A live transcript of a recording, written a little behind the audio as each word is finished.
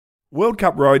World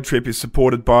Cup Road Trip is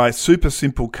supported by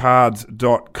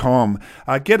supersimplecards.com.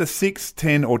 Get a 6,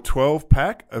 10 or 12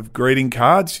 pack of greeting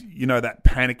cards. You know, that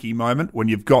panicky moment when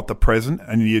you've got the present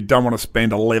and you don't want to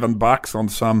spend $11 on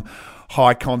some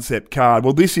high concept card.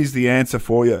 Well, this is the answer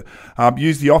for you.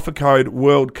 Use the offer code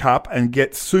World Cup and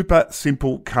get Super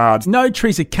Simple Cards. No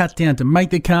trees are cut down to make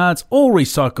the cards, all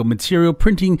recycled material.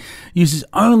 Printing uses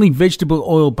only vegetable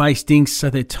oil based inks, so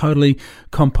they're totally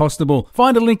compostable.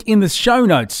 Find a link in the show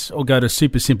notes or go to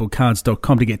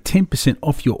supersimplecards.com to get 10%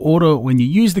 off your order when you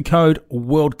use the code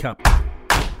World Cup.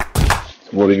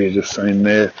 What have you just seen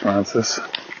there, Francis?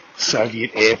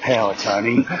 Soviet air power,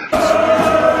 Tony. What's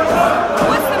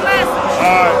the message?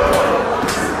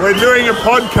 We're doing a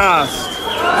podcast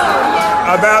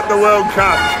about the World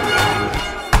Cup.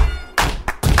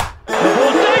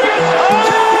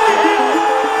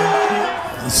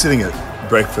 I'm sitting at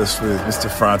breakfast with Mr.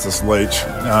 Francis Leach,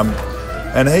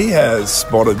 and he has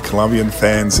spotted Colombian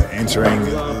fans entering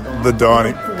the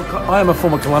dining. I am a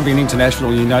former Colombian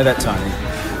international, you know that, Tony.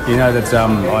 You know that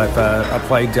I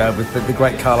played with the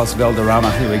great Carlos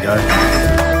Valderrama. Here we go.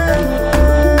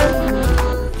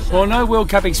 Well, no World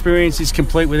Cup experience is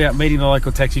complete without meeting the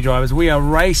local taxi drivers. We are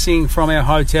racing from our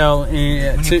hotel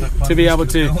to be able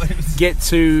to get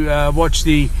to watch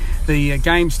the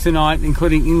games tonight,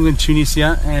 including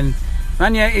England-Tunisia. And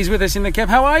Rania is with us in the cab.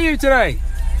 How are you today?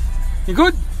 You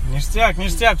good? Ништяк,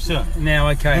 все. Now,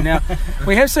 okay. Now,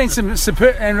 we have seen some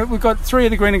superb, and we've got three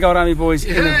of the Green and Gold Army boys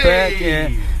in the back.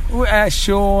 Yeah.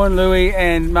 Sean, Louis,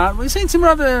 and Martin. We've seen some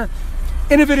rather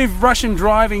innovative Russian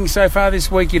driving so far this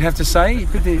week, you'd have to say.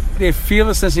 But their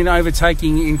fearlessness in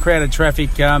overtaking in crowded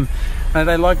traffic.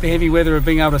 They like the heavy weather of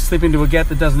being able to slip into a gap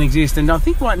that doesn't exist. And I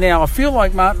think right now, I feel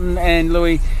like Martin and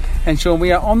Louis and Sean,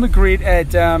 we are on the grid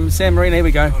at San Marino. Here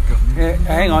we go.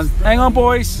 Hang on,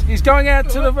 boys. He's going out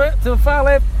to the far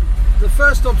left. The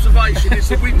first observation is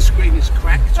the windscreen is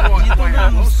cracked. There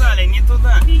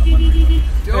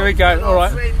we go. All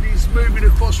right. Our friend is moving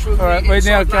across from the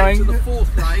inside lane to the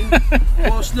fourth lane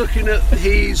whilst looking at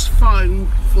his phone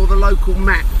for the local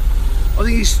map. I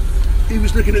think he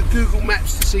was looking at Google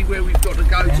Maps to see where we've got to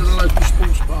go to the local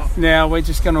sports bar. Now we're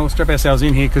just going to strap ourselves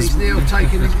in here because he's now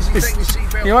taking his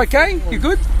seatbelt. You okay? You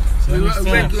good? We're at a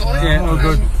red light. Yeah, all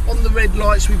good. On the red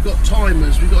lights, we've got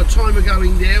timers. We've got a timer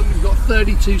going down. We've got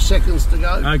 32 seconds to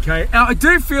go. Okay. Now, I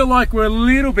do feel like we're a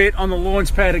little bit on the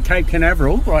launch pad at Cape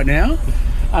Canaveral right now.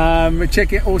 We're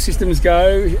checking all systems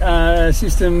go.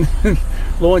 System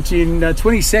launch in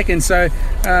 20 seconds. So,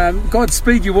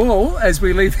 Godspeed you all as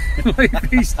we leave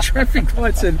these traffic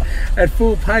lights at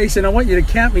full pace. And I want you to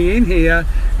count me in here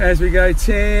as we go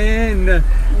 10,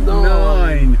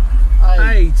 9,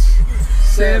 8,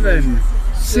 7,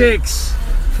 6,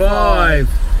 5,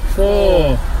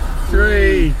 4,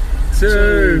 3,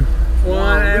 2,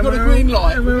 1. We've got a green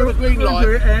light. And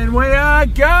we are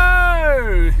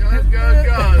go!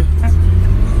 Go.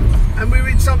 And we're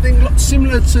in something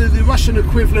similar to the Russian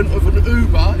equivalent of an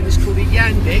Uber, and it's called a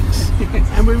Yandex.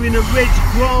 And we're in a red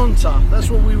Granta. That's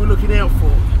what we were looking out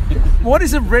for. What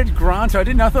is a red Granta?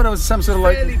 I thought it was some sort of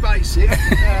fairly basic.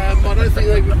 I don't think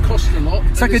they would cost a lot.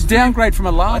 It's like a downgrade from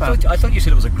a Lada. I thought you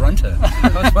said it was a grunter. I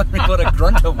was wondering what a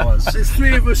grunter was. There's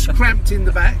three of us cramped in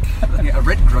the back. Yeah, a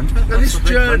red grunter. Now this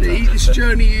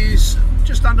journey is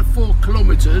just under 4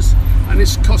 kilometres, and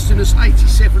it's costing us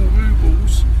 87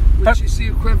 rubles, which is the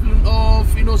equivalent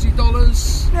of, in Aussie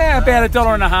dollars? Yeah, about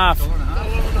 $1.50.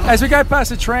 As we go past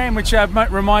the tram, which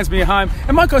reminds me of home,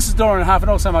 it might cost us $1.50, and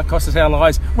also might cost us our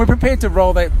lives. We're prepared to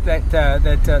roll that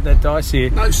dice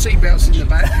here. No seatbelts in the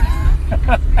back.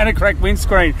 And a cracked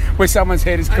windscreen where someone's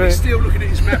head is clear. And he's still looking at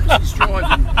his map as he's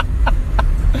driving.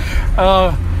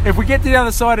 If we get to the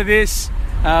other side of this,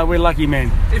 we're lucky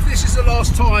men. If this is the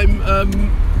last time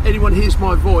anyone hears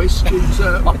my voice, it's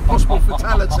a possible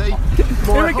fatality.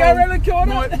 Here we go around the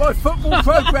corner. My football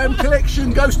programme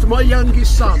collection goes to my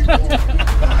youngest son.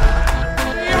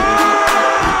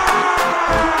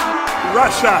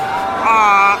 Russia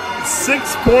are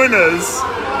 6 pointers.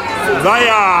 They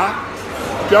are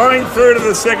going through to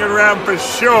the second round for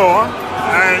sure,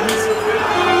 and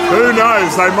who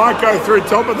knows, they might go through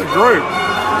top of the group.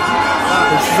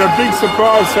 This is a big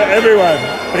surprise for everyone.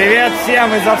 Привет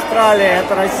всем из Австралии,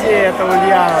 это Россия, это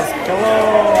Ульяновск.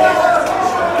 Hello.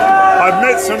 I've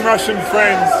met some Russian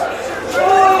friends.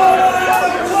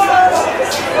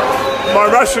 My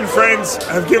Russian friends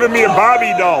have given me a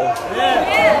Barbie doll.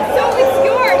 Yeah, so it's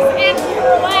yours and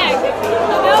your leg.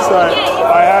 So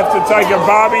I have to take a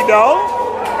Barbie doll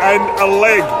and a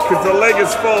leg, because the leg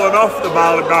has fallen off the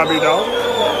Barbie doll.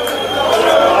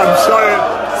 I'm sorry.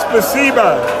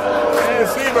 Spasibo.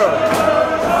 What's the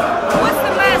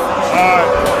message?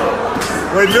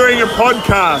 We're doing a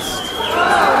podcast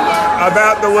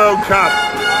about the World Cup.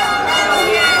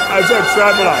 As at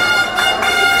Saturday.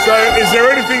 So, is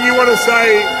there anything you want to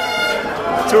say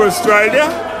to Australia?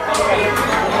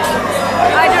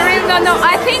 I don't really know.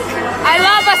 I think I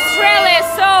love Australia,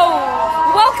 so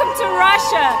welcome to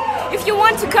Russia. If you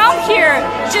want to come here,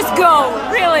 just go.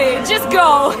 Really, just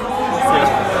go.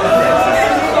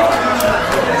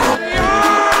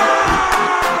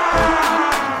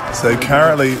 So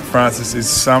currently, Francis is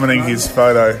summoning his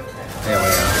photo. There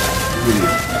we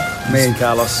are. Me and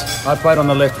Carlos. I played on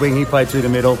the left wing. He played through the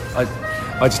middle. I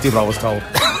just did what I was told.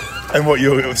 And what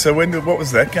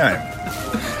was that game?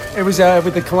 It was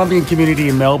with the Colombian community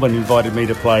in Melbourne. Invited me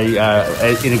to play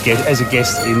as a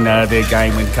guest in their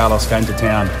game when Carlos came to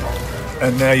town.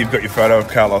 And now you've got your photo of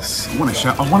Carlos. I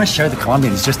want to show the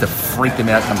Colombians just to freak them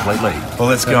out completely. Well,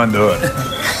 let's go and do it.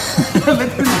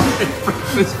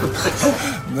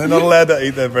 They're not allowed to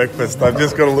eat their breakfast. They've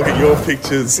just got to look at your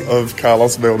pictures of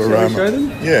Carlos Valderrama. Shall we show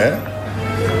them? Yeah.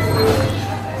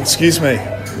 Excuse me.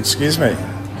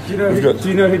 Do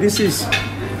you know who this is?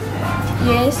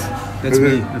 Yes. That's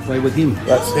me. I play with him.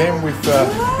 That's him with...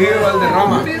 Pío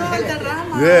Valderrama.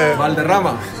 yeah.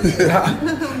 Valderrama.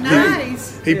 Nice.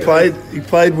 He played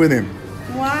with him.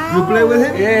 Wow. You play with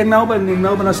him? Yeah, in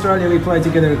Melbourne, Australia, we played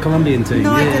together a Colombian team.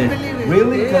 No, I yeah. can't believe it.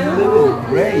 Really? Yeah. Can you believe it?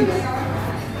 Great.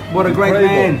 What a great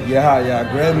man.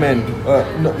 Yeah, great man.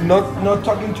 Not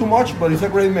talking too much, but he's a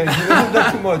great man. He doesn't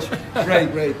talk too much.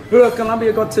 Great. Who have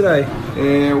Colombia got today?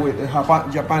 With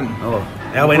Japan. Oh,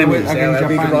 our enemies, our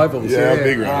big rivals. Yeah, our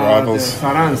big rivals.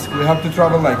 Saransk. We have to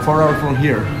travel like 4 hours from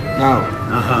here now.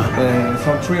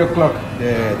 So 3 o'clock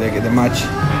the match.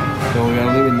 So we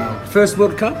are leaving now. First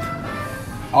World Cup?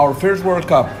 Our first World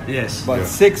Cup. Yes. But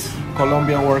 6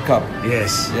 Colombian World Cup.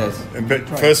 Yes. But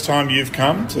first time you've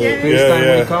come to... First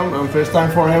time we come, and first time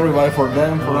for everybody, for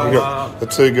them, for us. We've got the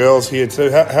two girls here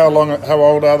too. How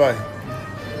old are they?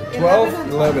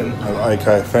 12, 11. Oh,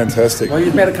 okay, fantastic. Well,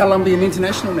 you've met a Colombian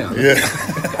international now. Yeah.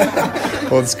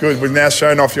 Well, it's good. We've now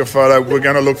shown off your photo. We're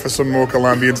going to look for some more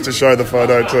Colombians to show the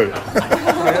photo too.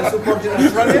 Are you supporting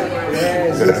Australia?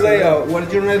 Yes. You play, what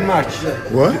is your next match?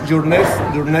 What? Your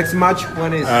next match,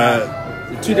 when is?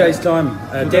 2 days' time,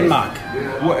 Denmark.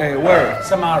 Where?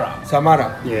 Samara.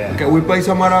 Samara. Yeah. Okay, we play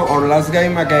Samara. Our last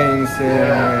game against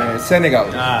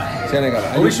Senegal. Senegal.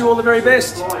 I wish you all the very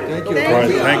best. Thank you. Right,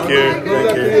 thank you. Good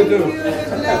luck to you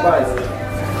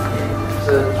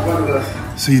too.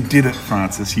 So you did it,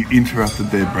 Francis. You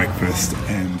interrupted their breakfast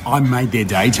and... I made their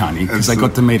day, Tony, because they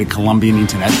got to meet a Colombian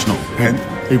international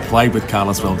who played with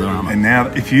Carlos Valderrama. And now,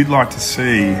 if you'd like to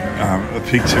see a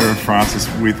picture of Francis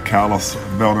with Carlos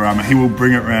Valderrama, he will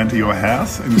bring it round to your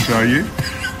house and show you.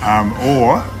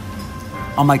 Or...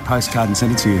 I'll make postcard and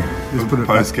send it to you. Just put a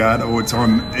postcard, or it's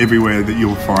on everywhere that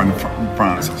you'll find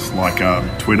Francis, like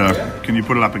Twitter. Can you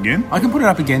put it up again? I can put it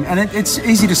up again, and it's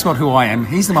easy to spot who I am.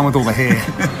 He's the one with all the hair.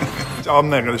 I'm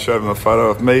now going to show them a photo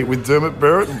of me with Dermot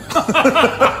Barrett.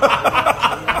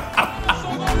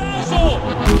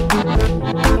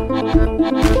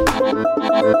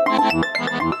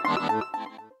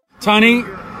 Tony,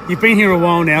 you've been here a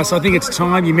while now, so I think it's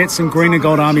time you met some Green and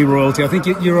Gold Army royalty. I think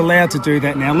you're allowed to do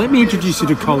that now. Let me introduce you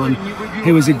to Colin,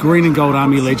 who is a Green and Gold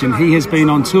Army legend. He has been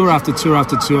on tour after tour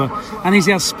after tour, and he's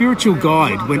our spiritual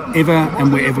guide whenever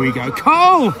and wherever we go.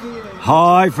 Cole!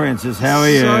 Hi, Francis. How are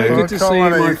you? So good to see you,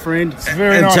 my friend. It's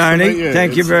very And nice Tony, to meet you.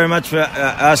 thank you very much for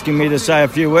asking me to say a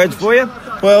few words for you.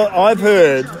 Well, I've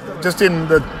heard, just in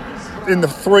the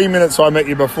 3 minutes I met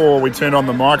you before we turned on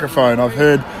the microphone, I've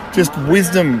heard just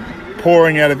wisdom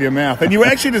pouring out of your mouth. And you were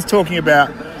actually just talking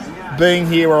about being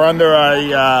here. We're under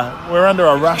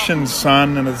a Russian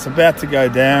sun, and it's about to go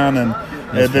down, and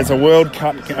there's a World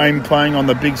Cup game playing on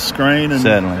the big screen. And,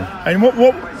 Certainly. And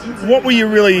what were you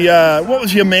really? What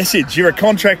was your message? You're a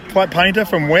contract painter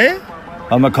from where?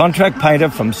 I'm a contract painter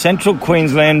from Central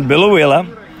Queensland, Billawheeler,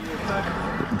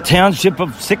 township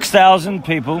of 6,000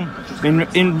 people. Been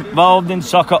involved in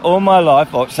soccer all my life.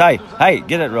 Hey,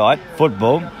 get it right.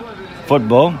 Football.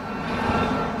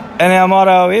 And our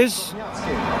motto is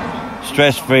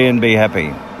stress-free and be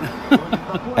happy.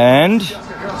 And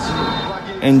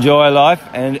enjoy life,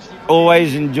 and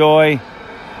always enjoy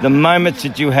the moments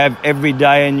that you have every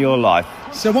day in your life.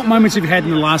 So what moments have you had in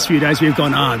the last few days where you've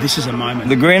gone, this is a moment?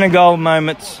 The green and gold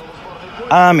moments,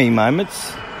 army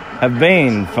moments, have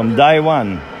been from day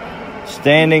one,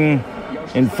 standing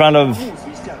in front of...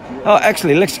 Oh,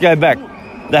 actually, let's go back.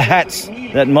 The hats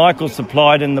that Michael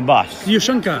supplied in the bus.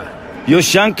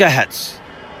 Yushanka hats.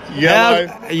 Yellow.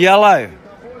 Yellow.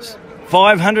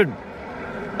 500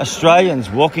 Australians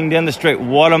walking down the street.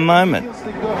 What a moment.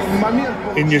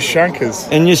 In your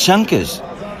shunkers. In your shunkers.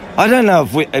 I don't know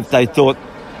if they thought,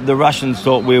 the Russians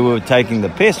thought we were taking the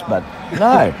piss, but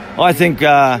no. I think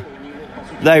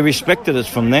they respected us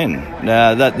from then.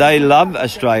 That they love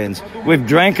Australians. We've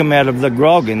drank them out of the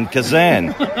grog in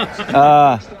Kazan.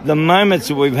 The moments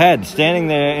that we've had standing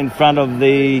there in front of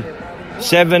the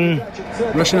 7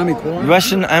 Russian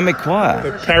Army Choir.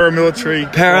 The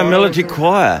paramilitary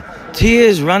choir.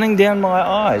 Tears running down my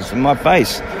eyes and my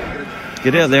face.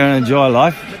 Get out there and enjoy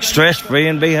life, stress-free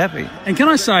and be happy. And can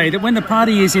I say that when the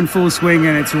party is in full swing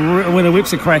and when the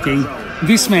whips are cracking,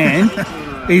 this man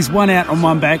is one out on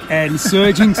one back and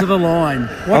surging to the line.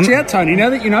 Watch out, Tony. Now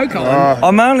that you know, Colin.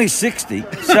 I'm only 60,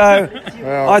 so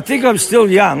I think I'm still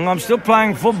young. I'm still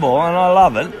playing football and I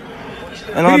love it.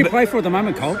 And Who do you play for at the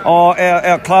moment, Cole?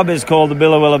 Our club is called the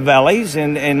Billawilla Valleys,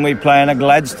 and we play in a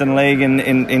Gladstone league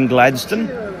in Gladstone.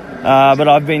 But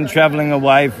I've been travelling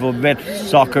away for vet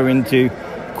soccer into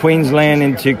Queensland,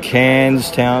 into Cairns,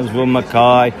 Townsville,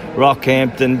 Mackay,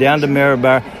 Rockhampton, down to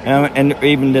Maryborough, and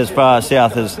even as far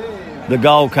south as the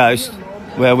Gold Coast,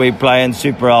 where we play in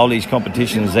Super Oldies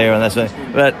competitions there. And that's it.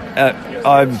 But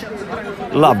I've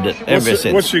loved it ever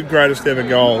since. What's your greatest ever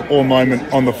goal or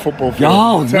moment on the football field?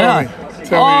 Oh, no.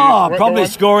 Probably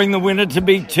scoring the winner to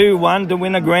be 2-1 to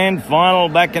win a grand final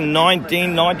back in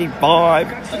 1995.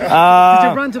 Did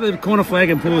you run to the corner flag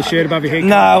and pull the shirt above your head?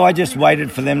 No, I just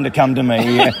waited for them to come to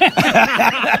me. Yeah.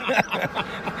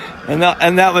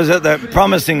 and that was at the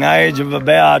promising age of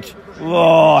about,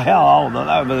 how old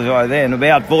was I then?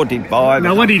 About 45.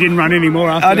 No wonder you didn't run anymore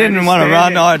after I didn't want to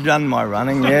run. I'd done my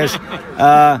running, yes.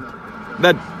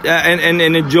 But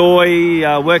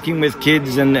enjoy working with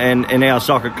kids and our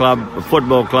soccer club,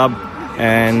 football club,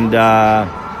 and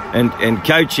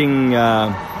coaching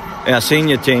our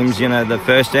senior teams. You know, the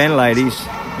first and ladies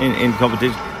in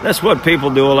competition. That's what people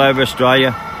do all over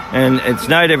Australia, and it's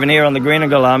no different here on the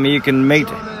Greenagle Army. You can meet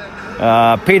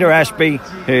Peter Ashby,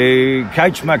 who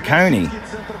coached Marconi,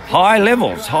 high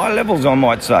levels, I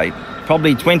might say,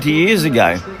 probably 20 years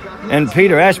ago. And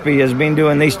Peter Ashby has been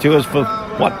doing these tours for,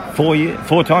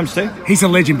 4 times too? He's a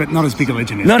legend, but not as big a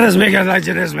legend. Not as big a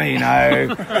legend as me, no.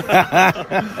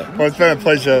 Well, it's been a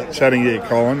pleasure chatting to you,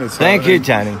 Colin. Thank you,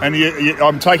 Tony. And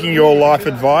I'm taking your life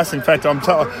advice. In fact, I'm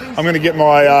going to get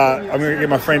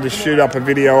my friend to shoot up a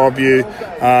video of you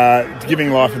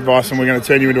giving life advice, and we're going to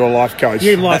turn you into a life coach.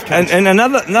 Yeah, life coach. And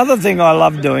another thing I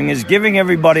love doing is giving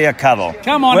everybody a cuddle.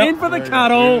 Come on in for the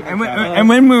cuddle. And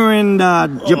when we were in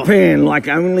Japan, like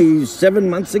only 7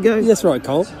 months ago. That's right,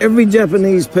 Cole. Every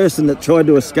Japanese person that tried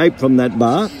to escape from that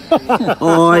bar,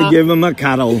 I give them a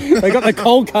cuddle. They got the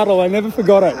cold cuddle. I never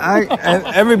forgot it. And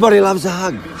everybody loves a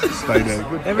hug.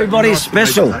 Everybody's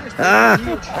special.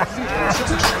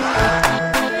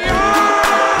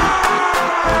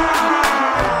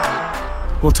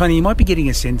 Well, Tony, you might be getting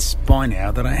a sense by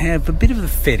now that I have a bit of a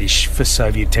fetish for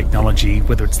Soviet technology,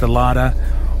 whether it's the Lada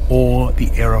or the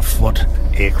Aeroflot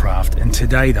aircraft. And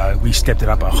today, though, we stepped it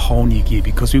up a whole new gear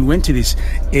because we went to this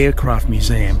aircraft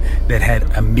museum that had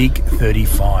a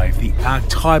MiG-35, the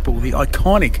archetypal, the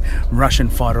iconic Russian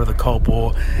fighter of the Cold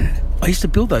War. I used to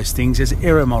build those things as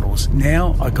aero models.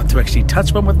 Now I got to actually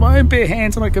touch one with my own bare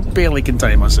hands and I could barely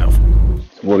contain myself.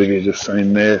 What have you just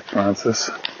seen there, Francis?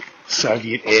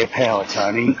 Soviet air power,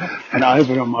 Tony. And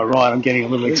over on my right, I'm getting a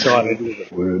little excited.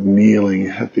 We're kneeling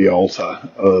at the altar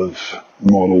of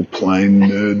model plane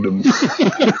nerddom.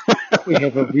 We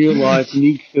have a real life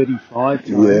MiG-35,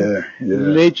 yeah.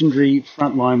 Legendary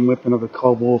frontline weapon of the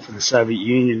Cold War for the Soviet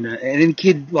Union. And any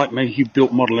kid like me who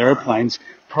built model aeroplanes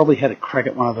probably had a crack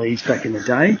at one of these back in the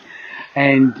day.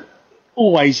 And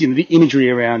always, the imagery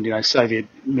around, Soviet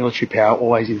military power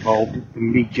always involved the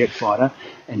MiG jet fighter,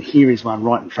 and here is one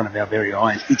right in front of our very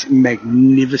eyes. It's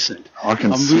magnificent.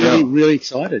 I'm really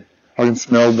excited. I can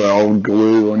smell the old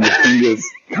glue on your fingers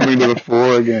coming to the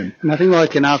fore again. Nothing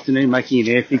like an afternoon making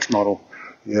an Airfix model.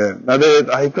 Yeah, no,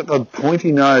 they've got the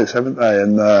pointy nose, haven't they?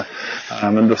 And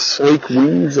the sleek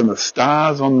wings and the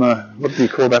stars on the, what do you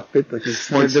call that bit that just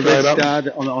points straight up? The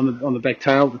red star on the back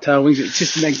tail, the tail wings. It's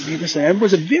just magnificent. It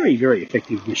was a very, very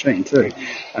effective machine too,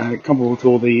 comparable to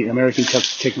all the American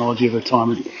technology of the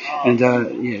time. And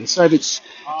the Soviets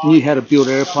knew how to build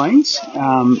airplanes,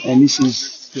 and this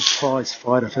is the prize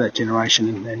fighter for that generation.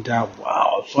 And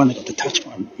wow, I finally got to touch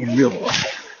one in real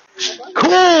life.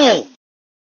 Cool.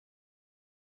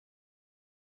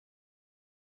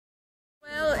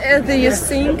 Do you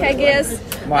think, I guess?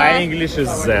 My English is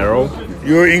 0.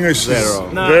 Your English is 0.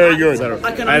 No, very good. 0.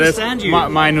 I can understand you.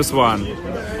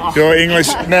 -1. Your English.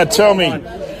 Now tell me,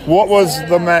 what was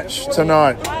the match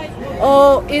tonight?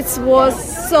 Oh, it was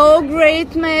so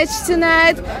great match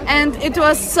tonight, and it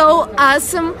was so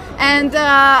awesome. And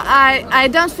I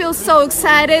don't feel so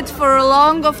excited for a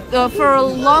long of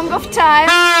time,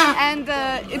 and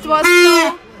it was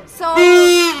so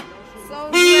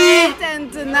great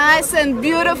and nice and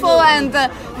beautiful and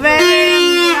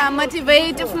very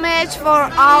motivative match for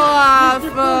our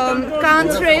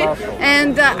country.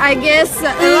 And I guess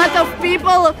a lot of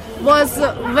people was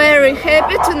very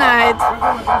happy tonight.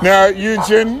 Now,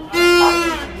 Eugen,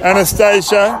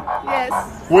 Anastasia, yes,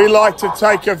 we like to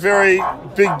take a very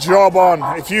big job on.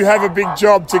 If you have a big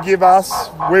job to give us,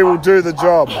 we will do the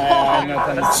job.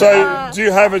 So, do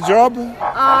you have a job?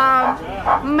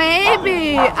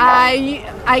 Maybe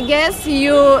I guess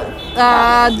you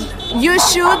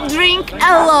should drink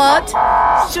a lot.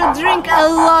 Should drink a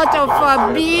lot of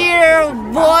beer,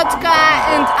 vodka,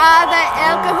 and other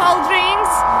alcohol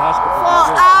drinks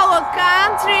for our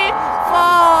country.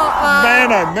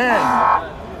 Man, oh man!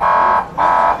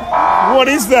 What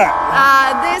is that?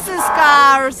 This is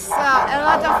cars. A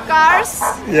lot of cars.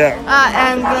 Yeah.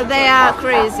 And they are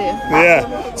crazy.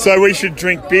 Yeah. So we should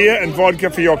drink beer and vodka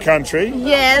for your country.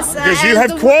 Yes. Because you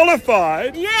have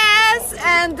qualified. Yes,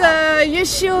 and you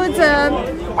should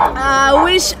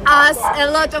wish us a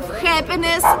lot of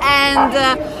happiness and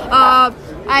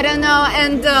I don't know,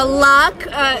 and luck.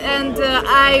 And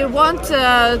I want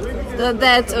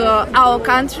that our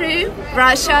country,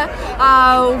 Russia,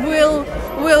 will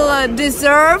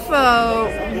deserve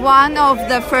one of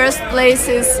the first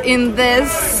places in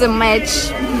this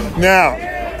match. Now,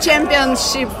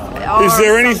 championship. Is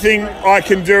there anything I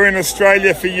can do in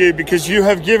Australia for you? Because you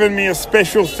have given me a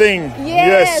special thing.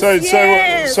 Yes.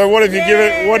 So what have you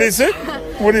given? What is it?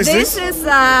 What is this? This is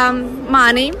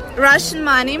money, Russian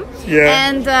money. Yeah.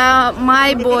 And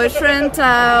my boyfriend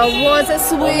was a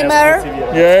swimmer.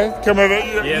 Yeah. Come over,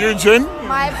 Eugen.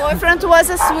 My boyfriend was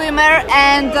a swimmer,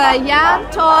 and Jan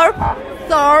Thorpe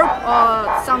or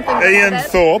something like that. Ian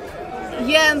Thorpe.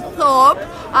 Jan Thorpe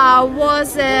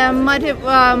was a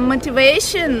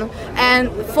motivation,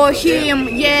 and for him,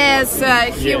 yes,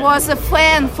 he was a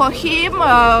fan for him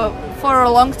for a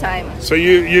long time. So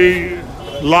you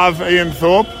love Ian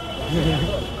Thorpe?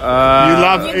 You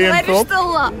love Ian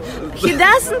Thorpe? He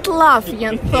doesn't love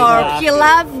Ian Thorpe. He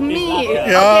loves me.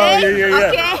 Okay?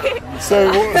 Okay. So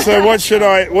what should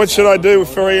I do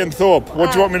for Ian Thorpe?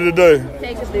 What do you want me to do?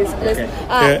 Take this, please.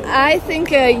 I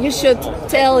think you should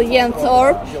tell Ian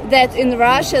Thorpe that in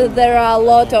Russia there are a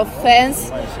lot of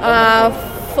fans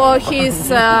for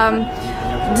his.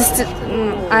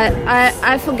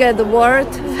 I forget the word.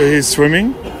 For his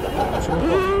swimming.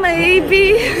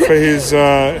 Maybe. For his.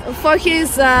 For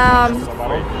his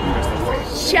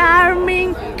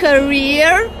charming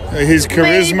career. His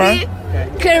charisma. Maybe.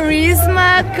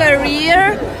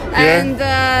 Career, and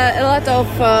a lot of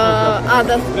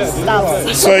other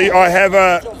stuff. So I have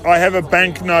a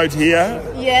banknote here.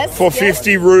 Yes. For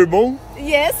 50 ruble.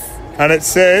 Yes. And it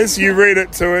says, you read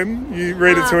it to him. You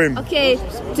read it to him. Okay.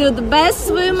 To the best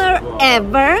swimmer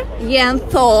ever, Jan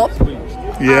Thorpe.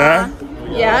 Yeah.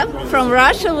 From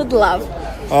Russia with love.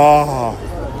 Oh.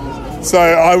 So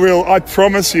I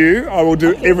promise you, I will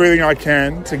do everything I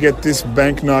can to get this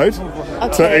banknote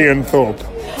to Ian Thorpe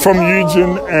from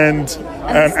Eugen and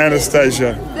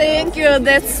Anastasia. Thank you.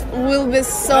 That will be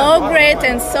so great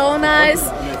and so nice,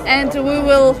 and we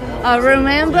will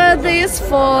remember this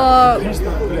for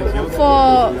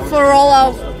all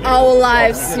of our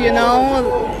lives. You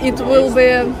know, it will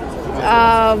be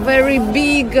a very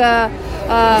big.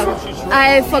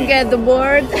 I forget the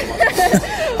word.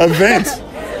 Event.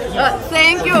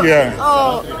 Thank you. Yeah.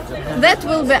 Oh, that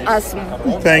will be awesome.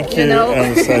 Thank you,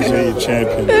 Anastasia, you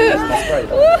champion. That's great.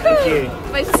 Thank you.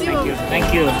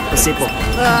 Thank you. Спасибо.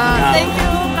 Thank you,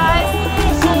 guys.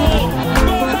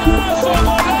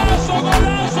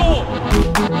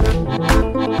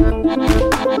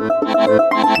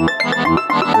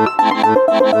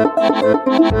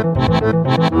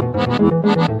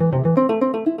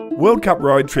 World Cup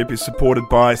Road Trip is supported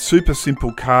by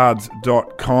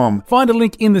SuperSimpleCards.com. Find a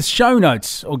link in the show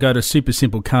notes or go to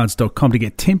SuperSimpleCards.com to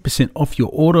get 10% off your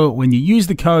order when you use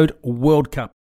the code WorldCup.